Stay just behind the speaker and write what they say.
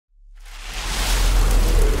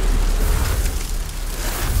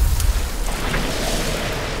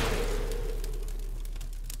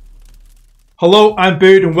Hello, I'm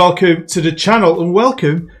Bood and welcome to the channel and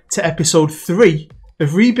welcome to episode 3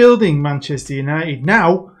 of Rebuilding Manchester United.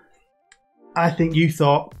 Now, I think you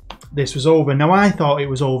thought this was over. Now, I thought it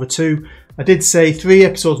was over too. I did say 3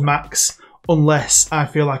 episodes max unless I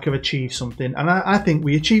feel like I've achieved something. And I think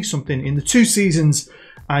we achieved something in the 2 seasons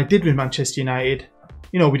I did with Manchester United.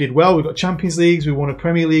 You know, we did well. We got Champions Leagues. We won a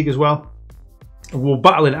Premier League as well. And we were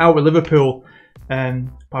battling out with Liverpool. But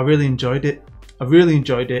I really enjoyed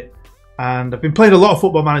it. And I've been playing a lot of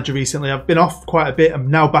Football Manager recently. I've been off quite a bit.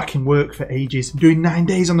 I'm now back in work for ages. I'm doing 9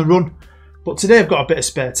 days on the run. But today I've got a bit of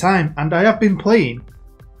spare time. And I have been playing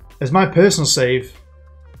as my personal save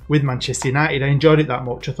with Manchester United. I enjoyed it that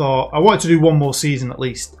much. I thought I wanted to do one more season at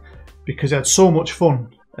least. Because I had so much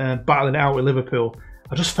fun battling it out with Liverpool.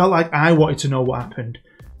 I just felt like I wanted to know what happened.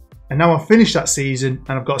 And now I've finished that season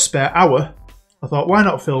and I've got a spare hour. I thought, why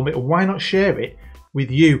not film it? Or why not share it with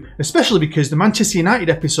you, especially because the Manchester United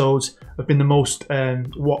episodes have been the most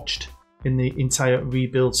watched in the entire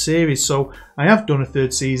Rebuild series. So I have done a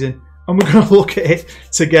 3rd season and we're going to look at it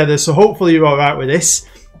together. So hopefully you're alright with this.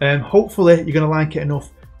 Hopefully you're going to like it enough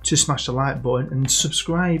to smash the like button and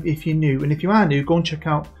subscribe if you're new. And if you are new, go and check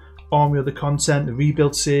out all my other content, the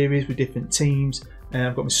Rebuild series with different teams.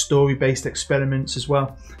 I've got my story-based experiments as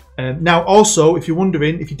well. Now also, if you're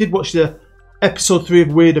wondering, if you did watch the episode 3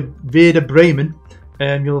 of Werder Bremen,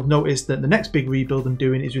 you'll have noticed that the next big rebuild I'm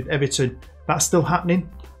doing is with Everton. That's still happening.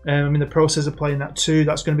 I'm in the process of playing that too.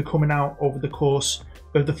 That's going to be coming out over the course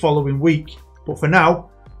of the following week. But for now,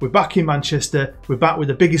 we're back in Manchester. We're back with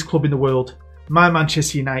the biggest club in the world, my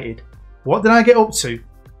Manchester United. What did I get up to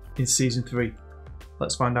in season 3?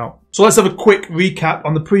 Let's find out. So let's have a quick recap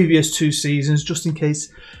on the previous 2 seasons, just in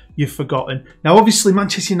case you've forgotten. Now, obviously,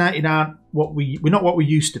 Manchester United aren't we're not what we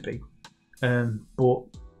used to be, but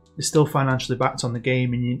they're still financially backed on the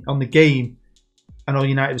game. And on the game, I know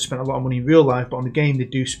United have spent a lot of money in real life, but on the game they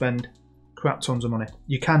do spend crap tons of money.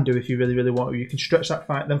 You can do if you really, really want to. You can stretch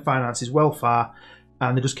them finances well far,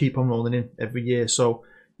 and they just keep on rolling in every year. So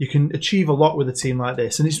you can achieve a lot with a team like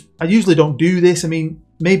this. And I usually don't do this. I mean,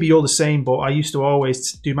 maybe you're the same, but I used to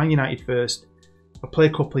always do Man United first. I play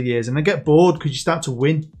a couple of years, and I get bored because you start to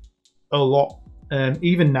win a lot.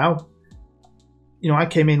 Even now. You know, I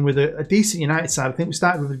came in with a decent United side. I think we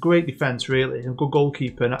started with a great defence, really, and a good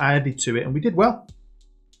goalkeeper, and I added to it, and we did well.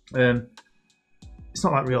 It's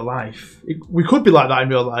not like real life. We could be like that in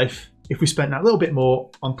real life if we spent that little bit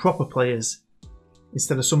more on proper players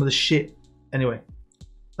instead of some of the shit. Anyway,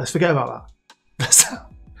 let's forget about that.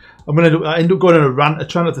 I end up going on a rant. I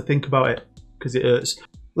try not to think about it because it hurts.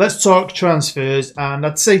 Let's talk transfers, and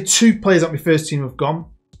I'd say 2 players at my first team have gone.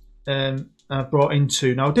 I brought in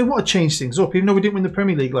 2. Now, I didn't want to change things up. Even though we didn't win the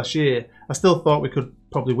Premier League last year, I still thought we could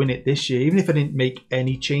probably win it this year, even if I didn't make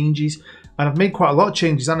any changes. And I've made quite a lot of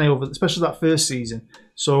changes, haven't I, especially that first season.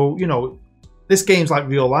 So, you know, this game's like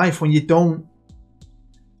real life. When you don't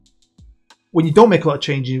make a lot of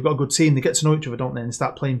changes, you've got a good team, they get to know each other, don't they, and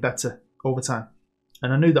start playing better over time.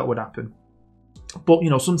 And I knew that would happen. But, you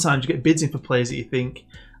know, sometimes you get bids in for players that you think,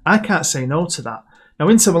 I can't say no to that. Now,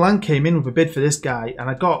 Inter Milan came in with a bid for this guy, and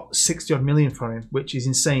I got 60-odd million for him, which is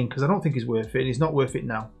insane because I don't think he's worth it, and he's not worth it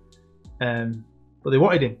now. But they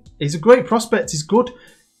wanted him. He's a great prospect. He's good.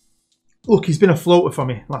 Look, he's been a floater for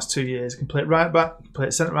me the last 2 years. He can play at right back, he can play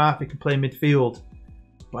at centre half, he can play midfield.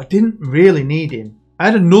 But I didn't really need him. I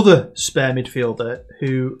had another spare midfielder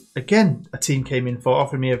who, again, a team came in for,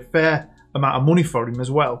 offering me a fair amount of money for him as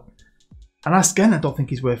well. And again, I don't think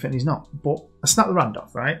he's worth it, and he's not. But I snapped the hand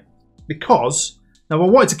off, right? Because now, I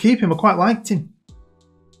wanted to keep him. I quite liked him.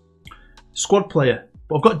 Squad player.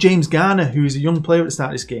 But I've got James Garner, who is a young player at the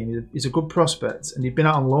start of this game. He's a good prospect, and he'd been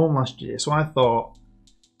out on loan last year. So I thought,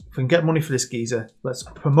 if we can get money for this geezer, let's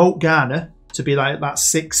promote Garner to be like that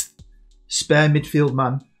 6th spare midfield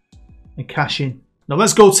man and cash in. Now,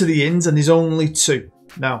 let's go to the ins, and there's only 2.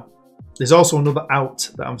 Now, there's also another out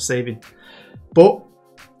that I'm saving. But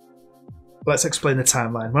let's explain the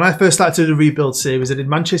timeline. When I first started the Rebuild series, I did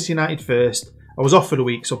Manchester United first. I was off for the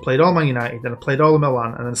week, so I played all Man United, then I played all of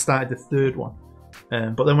Milan, and then I started the 3rd one.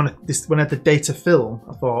 But then when I had the day to film,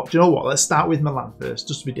 I thought, do you know what? Let's start with Milan first,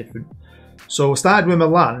 just to be different. So I started with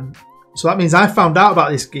Milan. So that means I found out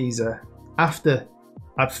about this geezer after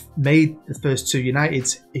I've made the first 2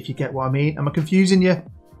 Uniteds, if you get what I mean. Am I confusing you?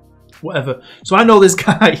 Whatever. So I know this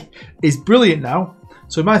guy is brilliant now.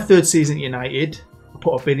 So in my 3rd season at United, I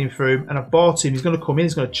put a bid in for him, and I've bought him. He's going to come in,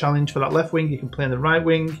 he's going to challenge for that left wing. He can play on the right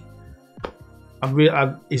wing.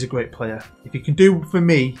 He's a great player. If he can do for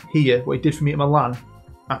me here what he did for me at Milan,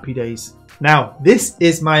 happy days. Now, this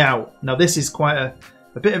is my out. Now, this is quite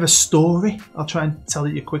a bit of a story. I'll try and tell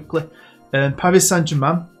it you quickly. Paris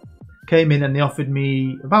Saint-Germain Came in and they offered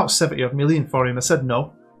me about 70 odd million for him. I said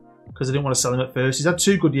no, because I didn't want to sell him at first. He's had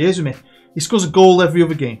 2 good years with me. He scores a goal every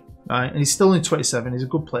other game, right? And he's still only 27. He's a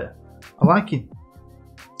good player. I like him.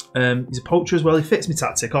 He's a poacher as well. He fits my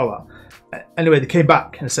tactic, all that. Anyway, they came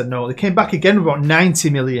back and I said no. They came back again with about 90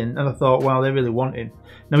 million, and I thought, wow, they really want him.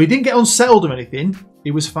 Now, he didn't get unsettled or anything.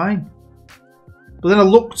 He was fine. But then I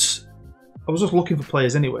was just looking for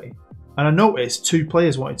players anyway, and I noticed 2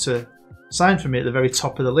 players wanted to sign for me at the very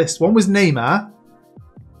top of the list. One was Neymar,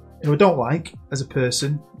 who I don't like as a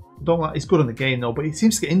person. I don't like. He's good on the game though, but he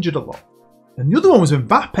seems to get injured a lot. And the other one was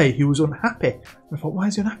Mbappe, who was unhappy. And I thought, why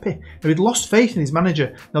is he unhappy? Now, he'd lost faith in his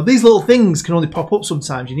manager. Now, these little things can only pop up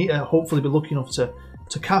sometimes. You need to hopefully be lucky enough to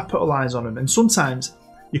capitalise on them. And sometimes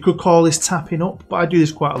you could call this tapping up, but I do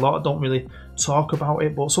this quite a lot. I don't really talk about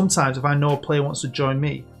it. But sometimes if I know a player wants to join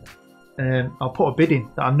me, I'll put a bid in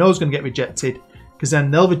that I know is going to get rejected, because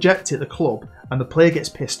then they'll reject it, the club, and the player gets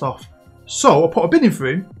pissed off. So I put a bid in for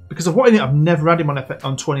him because I've wanted him. I've never had him on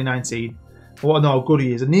 2019. I want to know how good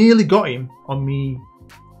he is. I nearly got him on me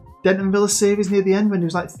Denton Villa series near the end when he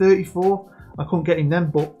was like 34. I couldn't get him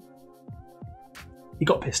then, but he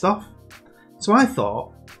got pissed off. So I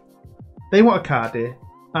thought, they want Icardi,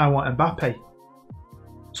 I want Mbappe.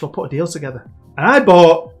 So I put a deal together. And I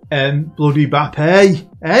bought bloody Mbappe.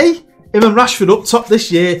 Eh? Him and Rashford up top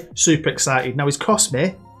this year. Super excited. Now he's cost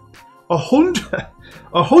me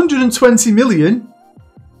 120 million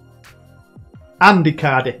and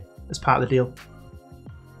Icardi as part of the deal.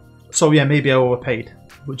 So yeah, maybe I overpaid.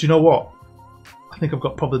 But do you know what? I think I've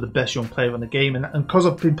got probably the best young player in the game. And because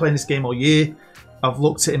I've been playing this game all year, I've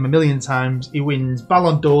looked at him a million times. He wins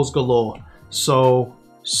Ballon d'Ors galore. So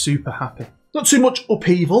super happy. Not too much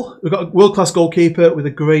upheaval. We've got a world-class goalkeeper with a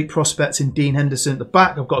great prospect in Dean Henderson at the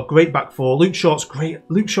back. I've got a great back four. Luke Shaw's great.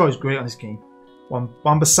 Luke Shaw is great on this game.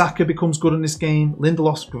 Wan-Bissaka becomes good in this game.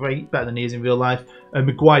 Lindelof's great, better than he is in real life. And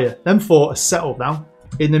Maguire. Them 4 are settled now.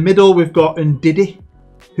 In the middle, we've got Ndidi,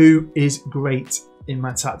 who is great in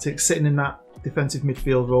my tactics, sitting in that defensive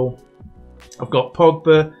midfield role. I've got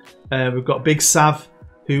Pogba. We've got Big Sav,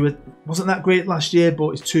 who wasn't that great last year, but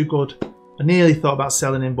is too good. I nearly thought about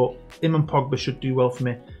selling him, but him and Pogba should do well for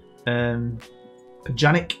me.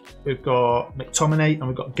 Pjanic, we've got McTominay, and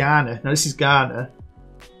we've got Garner. Now, this is Garner,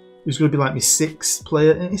 who's going to be like my 6th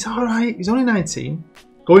player. And he's alright, he's only 19.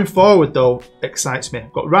 Going forward, though, excites me.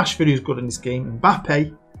 I've got Rashford, who's good in this game.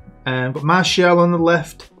 Mbappe. I've got Martial on the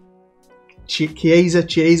left. Chiesa,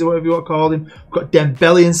 whatever you want to call him. We've got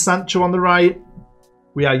Dembele and Sancho on the right.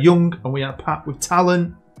 We are young and we are packed with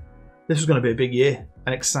talent. This is going to be a big year,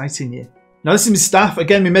 an exciting year. Now, this is my staff.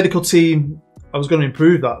 Again, my medical team, I was going to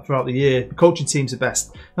improve that throughout the year. The coaching team's the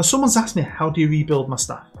best. Now, someone's asked me, how do you rebuild my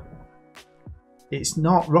staff? It's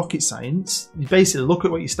not rocket science. You basically look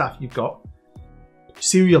at what your staff you've got,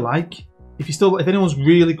 see who you like. If anyone's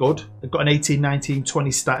really good, they've got an 18, 19,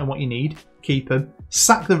 20 stat and what you need, keep them,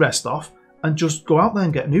 sack the rest off, and just go out there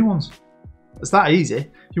and get new ones. It's that easy.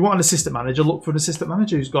 If you want an assistant manager, look for an assistant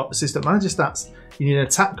manager who's got assistant manager stats. You need an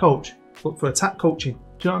attack coach, look for attack coaching.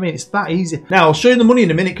 Do you know what I mean? It's that easy. Now, I'll show you the money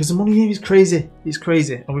in a minute, because the money here is crazy. It's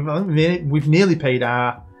crazy. And we've nearly paid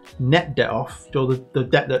our net debt off, so the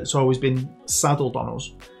debt that's always been saddled on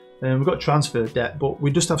us. We've got transfer debt, but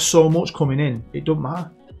we just have so much coming in. It doesn't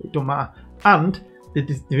matter. It doesn't matter. And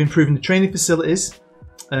they've improved the training facilities,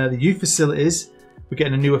 the youth facilities. We're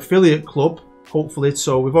getting a new affiliate club, hopefully.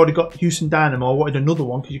 So we've already got Houston Dynamo. I wanted another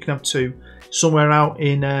one, because you can have 2 somewhere out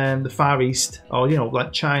in the Far East, or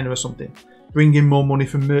like China or something. Bring in more money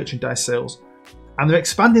from merchandise sales. And they're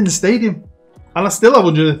expanding the stadium. And I still have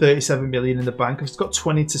 137 million in the bank. I've just got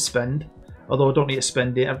 20 to spend, although I don't need to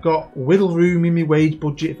spend it. I've got wiggle room in my wage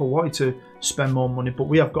budget if I wanted to spend more money, but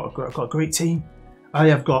I've got a great team. I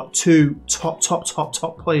have got 2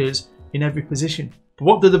 top players in every position. But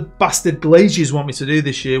what do the bastard Glaziers want me to do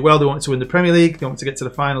this year? Well, they want me to win the Premier League. They want me to get to the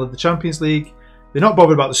final of the Champions League. They're not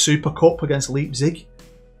bothered about the Super Cup against Leipzig.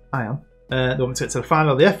 I am. They want me to get to the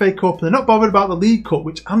final of the FA Cup. They're not bothered about the League Cup,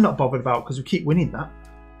 which I'm not bothered about, because we keep winning that.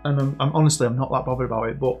 And honestly, I'm not that bothered about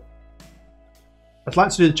it. But I'd like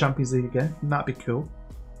to do the Champions League again, and that'd be cool.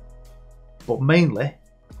 But mainly,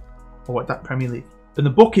 I want that Premier League. And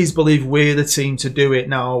the bookies believe we're the team to do it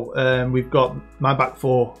now. We've got my back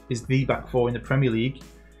 4 is the back 4 in the Premier League,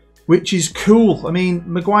 which is cool. I mean,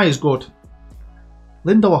 Maguire's good.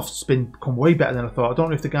 Lindelof's become way better than I thought. I don't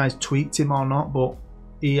know if the guys tweaked him or not, but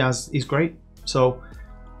he's great. So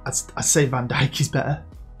I'd say Van Dijk is better,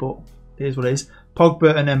 but it is what it is.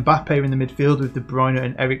 Pogba and Mbappe are in the midfield with De Bruyne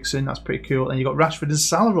and Eriksen. That's pretty cool. And you've got Rashford and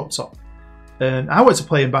Salah up top. I wanted to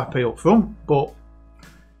play Mbappe up front, but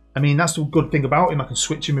I mean, that's the good thing about him. I can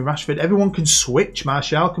switch him with Rashford. Everyone can switch.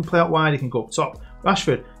 Martial can play out wide. He can go up top.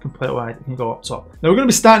 Rashford can play out wide. He can go up top. Now, we're going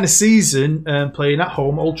to be starting the season playing at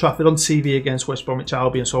home, Old Trafford on TV against West Bromwich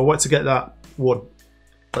Albion. So I want to get that one.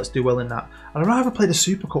 Let's do well in that. And I'd rather play the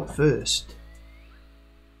Super Cup first,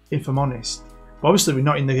 if I'm honest. But obviously, we're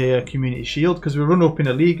not in the Community Shield because we run up in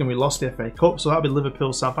the league and we lost the FA Cup. So that'll be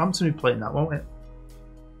Liverpool, Southampton who play in that, won't it?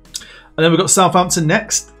 And then we've got Southampton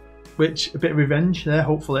next, which a bit of revenge there,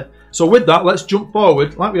 hopefully. So with that, let's jump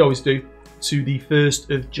forward, like we always do, to the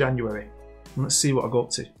 1st of January. And let's see what I got up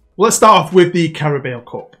to. Well, let's start off with the Carabao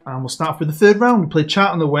Cup. And we'll start off with the third round. We played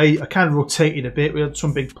Charlton away. I kind of rotated a bit. We had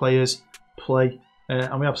some big players play.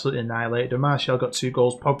 And we absolutely annihilated them. Martial got 2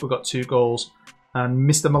 goals. Pogba got 2 goals. And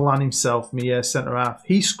Mr. Milan himself, my centre-half,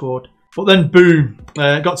 he scored. But then, boom,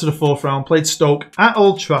 got to the 4th round. Played Stoke at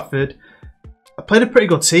Old Trafford. I played a pretty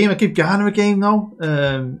good team. I give Garner a game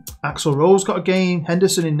though. Axel Rose got a game.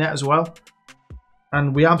 Henderson in net as well.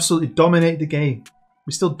 And we absolutely dominated the game.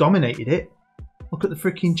 We still dominated it. Look at the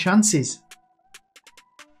freaking chances.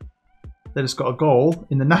 They just got a goal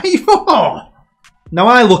in the 94th. Now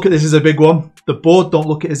I look at this as a big one. The board don't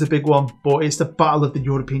look at it as a big one. But it's the battle of the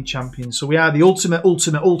European champions. So we are the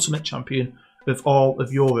ultimate champion of all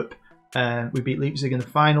of Europe. We beat Leipzig in the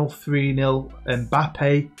final 3-0.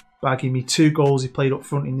 Mbappe bagging me 2 goals. He played up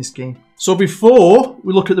front in this game. So before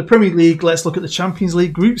we look at the Premier League, let's look at the Champions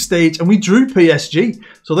League group stage. And we drew PSG.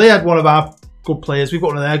 So they had one of our good players. We've got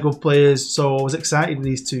one of their good players. So I was excited with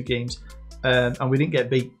these 2 games. And we didn't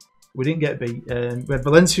get beat. We didn't get beat. We had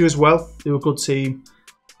Valencia as well. They were a good team.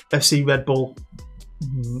 FC Red Bull.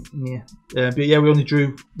 Yeah. But yeah, we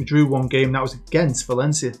drew 1 game. That was against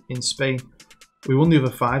Valencia in Spain. We won the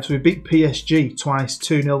other 5. So we beat PSG twice.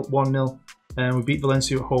 2-0, 1-0. And we beat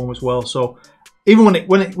Valencia at home as well. So even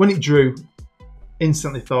when it drew,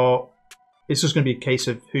 instantly thought it's just going to be a case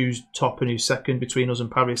of who's top and who's second between us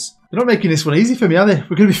and Paris. They're not making this one easy for me, are they?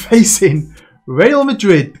 We're going to be facing Real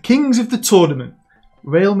Madrid, the kings of the tournament.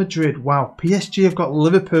 Real Madrid. Wow. PSG have got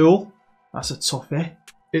Liverpool. That's a toughie.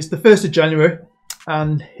 It's the 1st of January.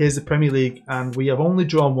 And here's the Premier League. And we have only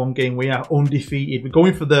drawn 1 game. We are undefeated. We're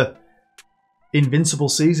going for the invincible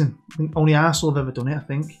season. I think only Arsenal have ever done it, I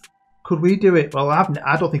think. Could we do it? Well,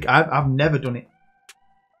 I don't think I've never done it.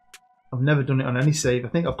 I've never done it on any save. I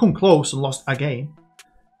think I've come close and lost a game.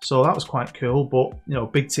 So that was quite cool. But, you know,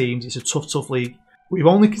 big teams. It's a tough league. We've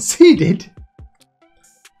only conceded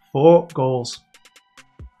 4 goals.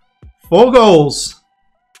 4 goals.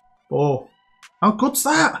 4. How good's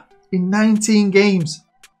that? In 19 games.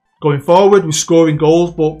 Going forward, we're scoring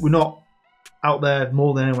goals, but we're not out there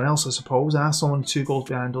more than anyone else, I suppose. Arsenal only 2 goals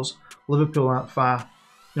behind us. Liverpool aren't far.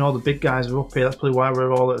 You know, all the big guys are up here. That's probably why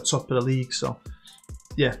we're all at the top of the league. So,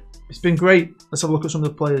 yeah, it's been great. Let's have a look at some of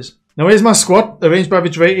the players. Now, here's my squad, arranged by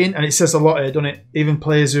average rating, and it says a lot here, doesn't it? Even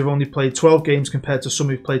players who've only played 12 games compared to some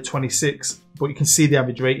who've played 26. But you can see the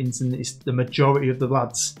average ratings, and it's the majority of the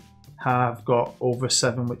lads have got over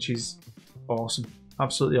 7, which is awesome.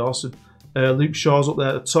 Absolutely awesome. Luke Shaw's up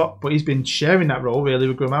there at the top, but he's been sharing that role, really,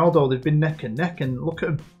 with Grimaldo. They've been neck and neck, and look at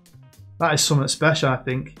him. That is something special, I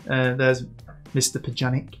think. There's Mr.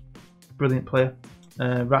 Pjanic, brilliant player.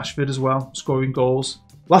 Rashford as well, scoring goals.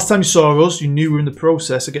 Last time you saw us, you knew we were in the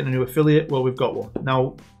process of getting a new affiliate. Well, we've got one.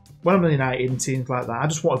 Now, when I'm in United and teams like that, I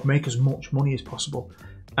just want to make as much money as possible.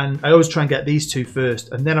 And I always try and get these 2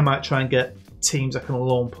 first, and then I might try and get teams I can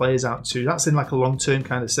loan players out to. That's in like a long-term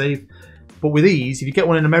kind of save. But with these, if you get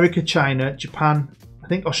one in America, China, Japan, I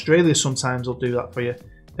think Australia sometimes will do that for you.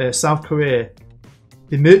 South Korea,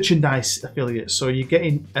 the merchandise affiliates. So you're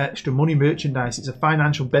getting extra money merchandise. It's a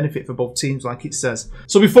financial benefit for both teams, like it says.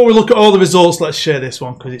 So before we look at all the results, let's share this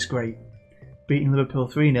one because it's great. Beating Liverpool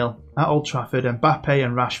 3-0 at Old Trafford, and Mbappe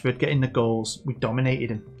and Rashford getting the goals. We dominated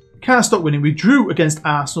them. Can't stop winning. We drew against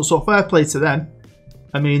Arsenal, so fair play to them.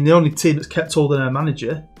 I mean, the only team that's kept holding their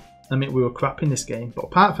manager. I mean, we were crap in this game. But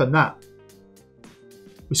apart from that,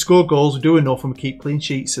 we score goals, we do enough, and we keep clean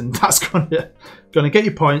sheets, and that's gonna get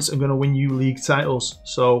you points and gonna win you league titles.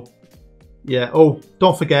 So yeah. Oh,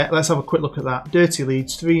 don't forget, let's have a quick look at that. Dirty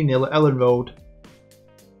Leeds 3-0 at Ellen Road.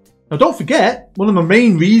 Now don't forget, one of my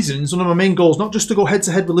main reasons, one of my main goals, not just to go head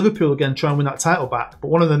to head with Liverpool again, try and win that title back, but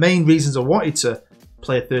one of the main reasons I wanted to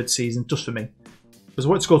play a 3rd season just for me was I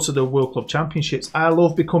wanted to go to the World Club Championships. I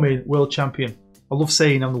love becoming world champion. I love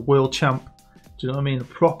saying I'm the world champ. Do you know what I mean? The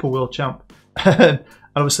proper world champ. And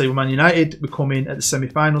obviously with Man United, we come in at the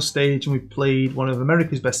semi-final stage and we played one of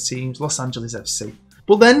America's best teams, Los Angeles FC.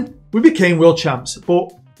 But then we became world champs.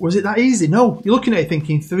 But was it that easy? No. You're looking at it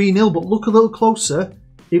thinking 3-0, but look a little closer.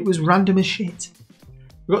 It was random as shit.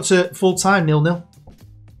 We got to full time 0-0.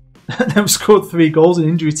 and then we scored 3 goals in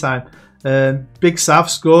injury time. Big Sav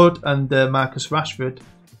scored and Marcus Rashford.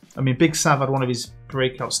 I mean, Big Sav had one of his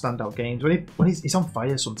breakout standout games when he's on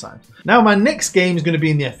fire sometimes. Now my next game is going to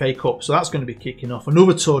be in the FA Cup, so that's going to be kicking off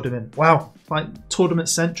another tournament. Wow, like tournament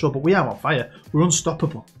central, but we are on fire. We're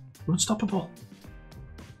unstoppable. We're unstoppable.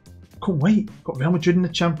 Couldn't wait. Got Real Madrid in the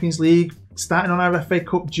Champions League, starting on our FA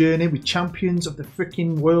Cup journey with champions of the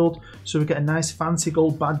freaking world, so we get a nice fancy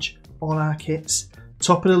gold badge on our kits.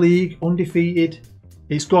 Top of the league, undefeated.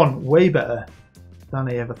 It's gone way better than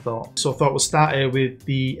I ever thought. So I thought we'll start here with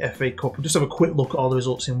the FA Cup and just have a quick look at all the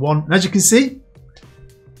results in one. And as you can see,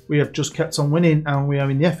 we have just kept on winning and we are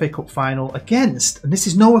in the FA Cup final against, and this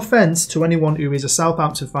is no offence to anyone who is a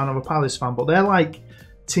Southampton fan or a Palace fan, but they're like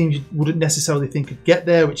teams you wouldn't necessarily think could get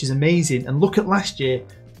there, which is amazing. And look at last year,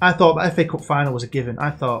 I thought the FA Cup final was a given. I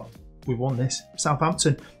thought we won this,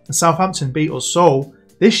 Southampton, and Southampton beat us. So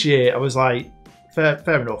this year I was like,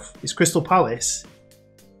 fair enough, it's Crystal Palace,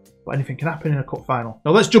 but anything can happen in a cup final.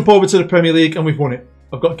 Now let's jump over to the Premier League and we've won it.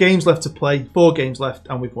 I've got games left to play, 4 games left,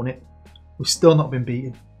 and we've won it. We've still not been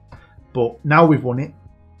beaten, but now we've won it.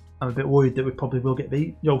 I'm a bit worried that we probably will get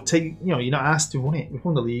beat. You're not asked to win it. We've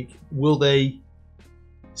won the league. Will they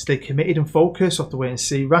stay committed and focused? I'll have to wait and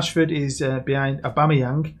see. Rashford is behind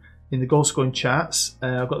Aubameyang in the goal scoring charts.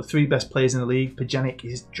 I've got the 3 best players in the league. Pjanic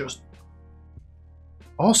is just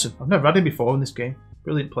awesome. I've never had him before in this game.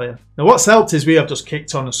 Brilliant player. Now what's helped is we have just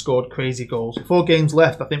kicked on and scored crazy goals. 4 games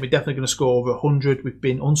left. I think we're definitely going to score over 100. We've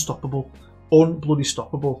been unstoppable. Unbloody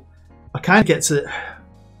stoppable. I kind of get to...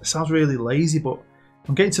 It sounds really lazy, but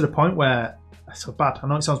I'm getting to the point where... It's so bad. I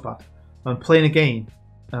know it sounds bad. I'm playing a game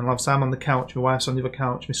and I'll have Sam on the couch, my wife's on the other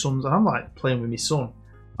couch, my son's, and I'm like playing with my son.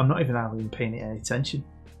 I'm not even hardly paying it any attention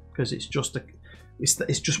because it's just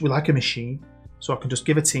we're like a machine. So I can just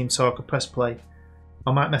give a team talk, I press play.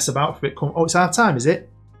 I might mess about for a bit. Oh, it's our time, is it?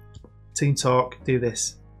 Team talk, do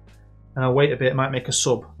this. And I'll wait a bit, I might make a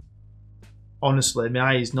sub. Honestly, my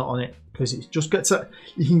eye is not on it because it's just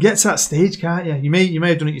you can get to that stage, can't you? You may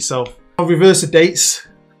have done it yourself. I'll reverse the dates.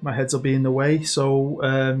 My heads will be in the way. So,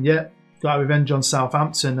 yeah, got a revenge on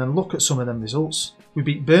Southampton and look at some of them results. We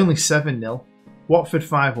beat Burnley 7-0, Watford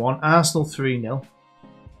 5-1, Arsenal 3-0.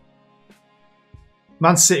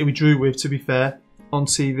 Man City we drew with, to be fair, on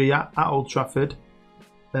TV at Old Trafford.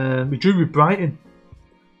 We drew with Brighton,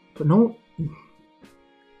 but no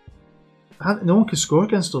one can score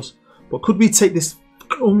against us. But could we take this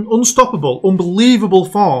unstoppable, unbelievable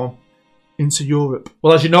form into Europe?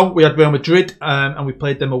 Well, as you know, we had Real Madrid and we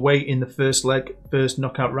played them away in the first leg, first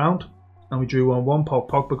knockout round, and we drew 1-1. Paul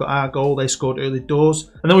Pogba got our goal. They scored early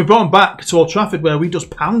doors, and then we brought them back to Old Trafford where we just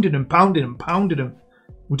pounded them.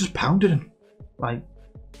 We just pounded them, like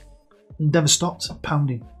never stopped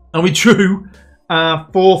pounding, and we drew our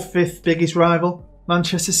 4th, 5th biggest rival,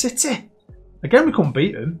 Manchester City. Again, we couldn't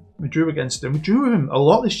beat them. We drew against them. We drew with them a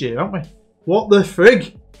lot this year, haven't we? What the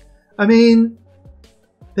frig? I mean,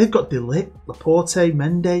 they've got De Ligt, Laporte,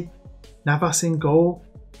 Mendy, Navas in goal.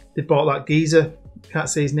 They bought that geezer, can't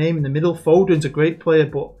say his name, in the middle. Foden's a great player,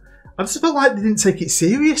 but I just felt like they didn't take it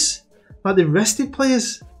serious. Like they rested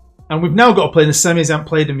players. And we've now got to play in the semis. I haven't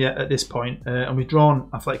played them yet at this point. And we've drawn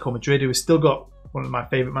Atletico Madrid, who has still got one of my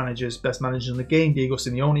favourite managers, best managers in the game, Diego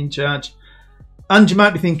Simeone in charge. And you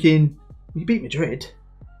might be thinking, we beat Madrid,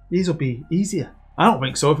 these will be easier. I don't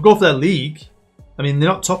think so. If we go for their league, I mean, they're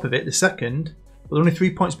not top of it, they're second, but they're only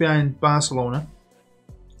 3 points behind Barcelona.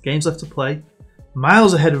 Games left to play.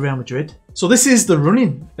 Miles ahead of Real Madrid. So this is the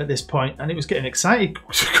running at this point, and it was getting exciting.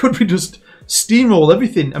 Could we just steamroll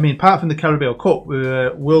everything? I mean, apart from the Carabao Cup,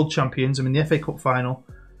 we're world champions. I'm in the FA Cup final.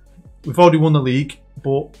 We've already won the league,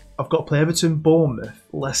 but I've got to play Everton, Bournemouth,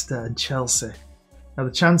 Leicester and Chelsea. Now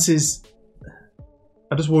the chances,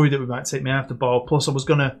 I just worried that we might take me off the ball. Plus I was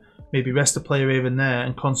going to maybe rest a player here and there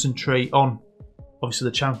and concentrate on obviously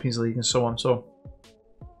the Champions League and so on. So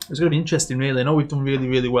it's going to be interesting really. I know we've done really,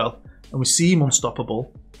 really well and we seem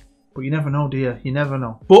unstoppable, but you never know, do you? You never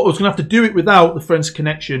know. But I was going to have to do it without the French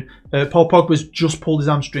connection. Paul Pogba's just pulled his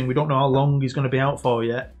hamstring. We don't know how long he's going to be out for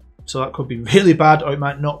yet. So that could be really bad, or it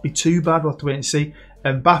might not be too bad. We'll have to wait and see.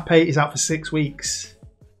 Mbappe is out for 6 weeks.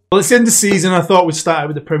 Well, it's the end of the season. I thought we'd start out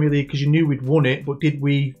with the Premier League because you knew we'd won it. But did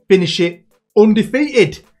we finish it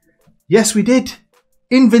undefeated? Yes, we did.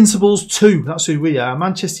 Invincibles 2. That's who we are.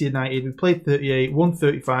 Manchester United. We played 38, won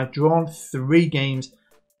 35, drawn 3 games,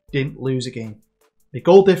 didn't lose a game. The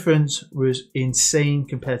goal difference was insane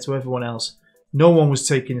compared to everyone else. No one was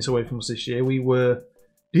taking this away from us this year. We were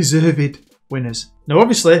deserved winners. Now,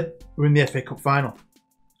 obviously, we're in the FA Cup final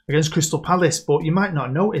against Crystal Palace, but you might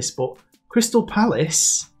not notice, but Crystal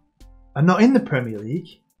Palace are not in the Premier League.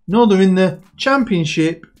 No, they're in the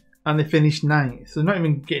Championship, and they finished 9th. They're not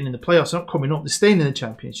even getting in the playoffs. They're not coming up. They're staying in the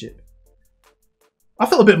Championship. I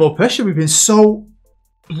felt a bit more pressure. We've been so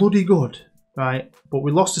bloody good, right? But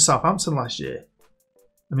we lost to Southampton last year.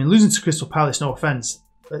 I mean, losing to Crystal Palace, no offence,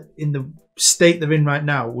 in the state they're in right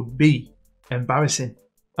now would be embarrassing.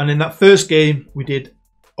 And in that first game, we did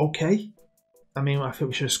okay. I mean, I think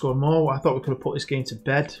we should have scored more. I thought we could have put this game to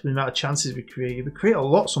bed with the amount of chances we created. We create a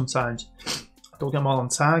lot sometimes. I don't get them all on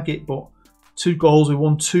target, but 2 goals. We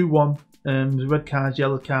won 2-1. Red cards,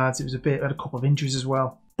 yellow cards. It was a bit, we had a couple of injuries as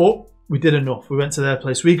well. But we did enough. We went to their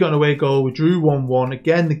place. We got an away goal. We drew 1-1.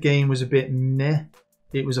 Again, the game was a bit meh.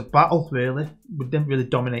 It was a battle, really. We didn't really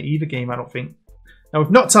dominate either game, I don't think. Now,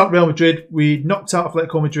 we've knocked out Real Madrid. We knocked out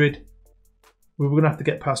Atletico Madrid. We were going to have to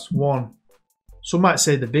get past one. Some might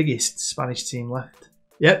say the biggest Spanish team left.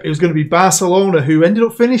 Yep, it was going to be Barcelona, who ended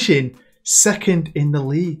up finishing 2nd in the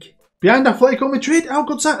league. Behind Atletico Madrid. How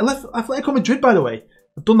good's that? Atletico Madrid, by the way.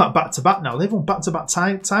 I've done that back-to-back now. They've won back-to-back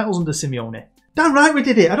titles under Simeone. Damn right we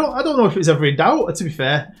did it. I don't know if it was ever in doubt, to be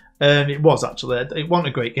fair. It was, actually. It wasn't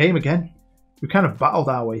a great game again. We kind of battled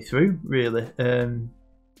our way through, really.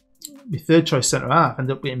 The third choice centre-half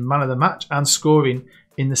ended up being man of the match and scoring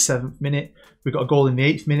in the 7th minute. We got a goal in the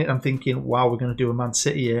 8th minute. I'm thinking, wow, we're going to do a Man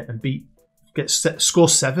City here and score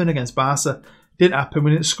 7 against Barca. Didn't happen.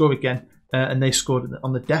 We didn't score again. And they scored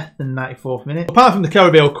on the death in the 94th minute. Apart from the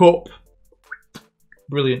Carabao Cup,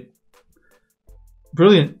 brilliant.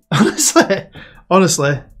 Brilliant.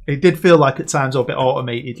 Honestly, it did feel like at times a bit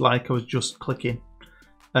automated, like I was just clicking.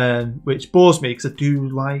 Which bores me because I do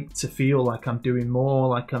like to feel like I'm doing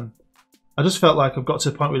more. I just felt like I've got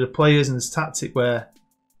to the point with the players and this tactic where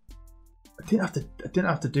I didn't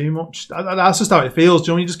have to do much. That's just how it feels.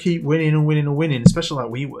 You just keep winning and winning and winning, especially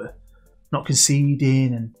like we were, not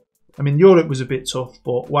conceding. And I mean, Europe was a bit tough,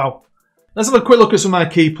 but wow. Let's have a quick look at some of my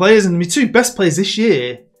key players. And my 2 best players this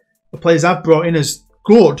year, the players I've brought in as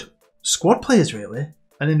good squad players, really, and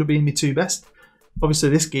ended up being my 2 best. Obviously,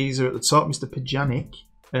 this geezer at the top, Mr. Pjanic,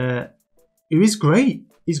 who is great.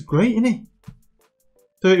 He's great, isn't he?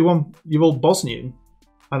 31-year-old Bosnian,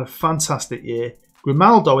 had a fantastic year.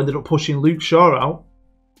 Grimaldo ended up pushing Luke Shaw out.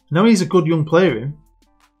 Now he's a good young player, and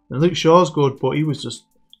Luke Shaw's good, but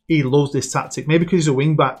he loves this tactic. Maybe because he's a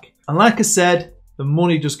wing back. And like I said, the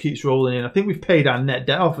money just keeps rolling in. I think we've paid our net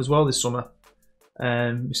debt off as well this summer.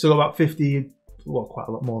 We've still got about 50, well, quite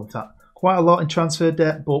a lot more than that. Quite a lot in transfer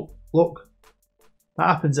debt, but look, that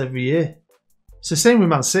happens every year. It's the same with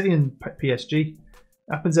Man City and PSG. It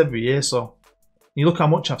happens every year, so you look how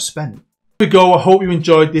much I've spent. Here we go. I hope you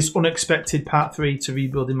enjoyed this unexpected part 3 to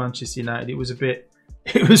rebuilding Manchester United.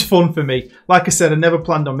 It was fun for me. Like I said, I never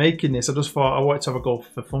planned on making this. I just thought I wanted to have a go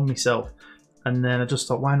for fun myself. And then I just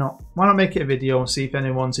thought, why not? Why not make it a video and see if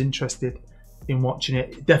anyone's interested in watching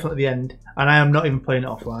it? Definitely at the end. And I am not even playing it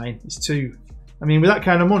offline. It's too... I mean, with that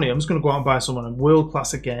kind of money, I'm just going to go out and buy someone and world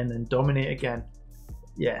class again and dominate again.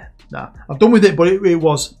 Yeah, nah. I'm done with it, but it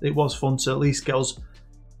was fun to at least get us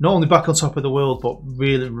not only back on top of the world, but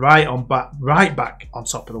really right back on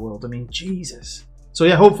top of the world. I mean, Jesus. So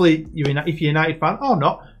yeah, hopefully, if you're a United fan or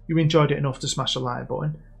not, you enjoyed it enough to smash the like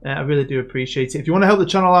button. I really do appreciate it. If you want to help the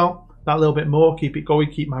channel out that little bit more, keep it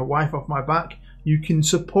going, keep my wife off my back, you can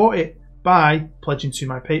support it by pledging to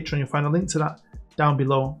my Patreon. You'll find a link to that down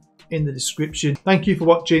below in the description. Thank you for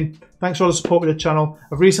watching. Thanks for all the support with the channel.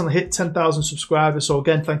 I've recently hit 10,000 subscribers, so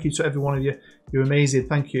again, thank you to every one of you. You're amazing.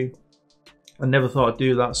 Thank you. I never thought I'd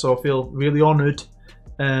do that, so I feel really honoured,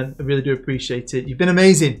 and I really do appreciate it. You've been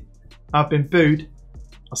amazing. I've been Bood.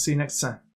 I'll see you next time.